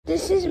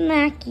This is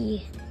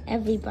Mackie,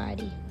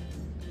 everybody.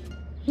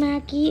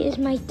 Mackie is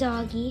my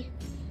doggy.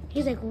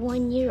 He's like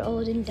 1 year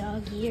old in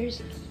dog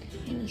years,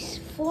 and he's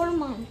 4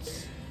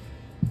 months.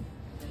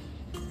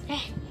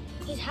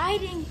 He's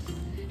hiding.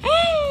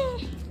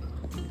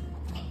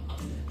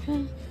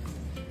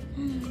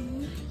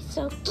 He's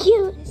so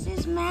cute. This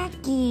is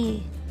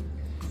Mackie.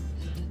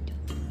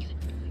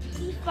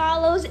 He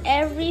follows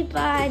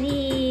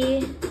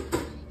everybody,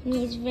 and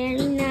he's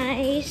very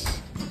nice.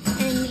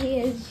 And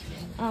he is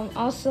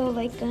also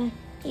like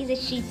he's a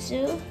Shih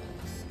Tzu,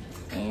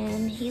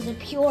 and he's a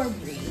pure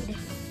breed.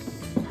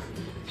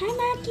 Hi,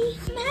 Mackie.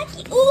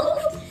 Mackie.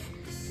 Ooh.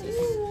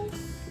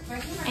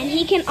 And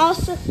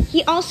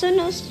he also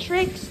knows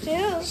tricks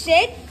too.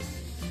 Sit.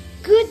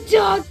 Good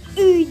dog.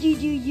 Good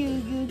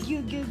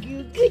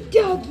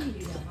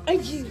doggy. I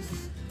do.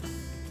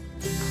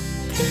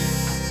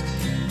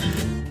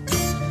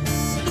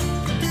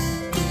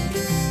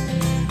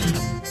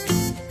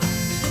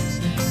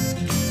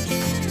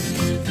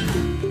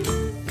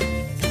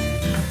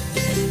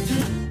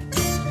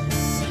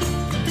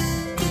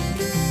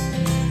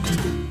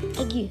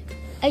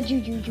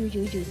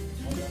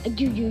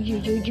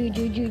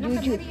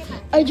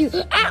 I do.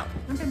 Ow!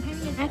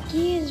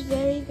 Mackie is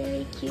very,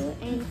 very cute,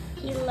 and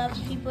he loves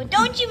people.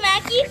 Don't you,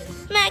 Mackie?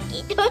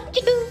 Mackie, don't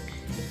you?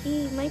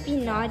 He might be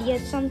naughty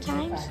at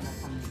sometimes,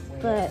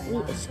 but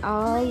we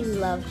all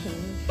love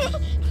him.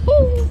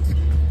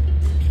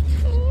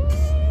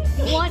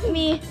 Want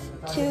me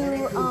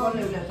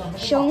to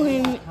show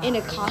him in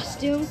a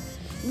costume?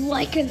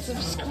 Like and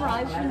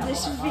subscribe for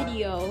this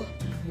video.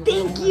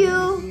 Thank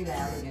you.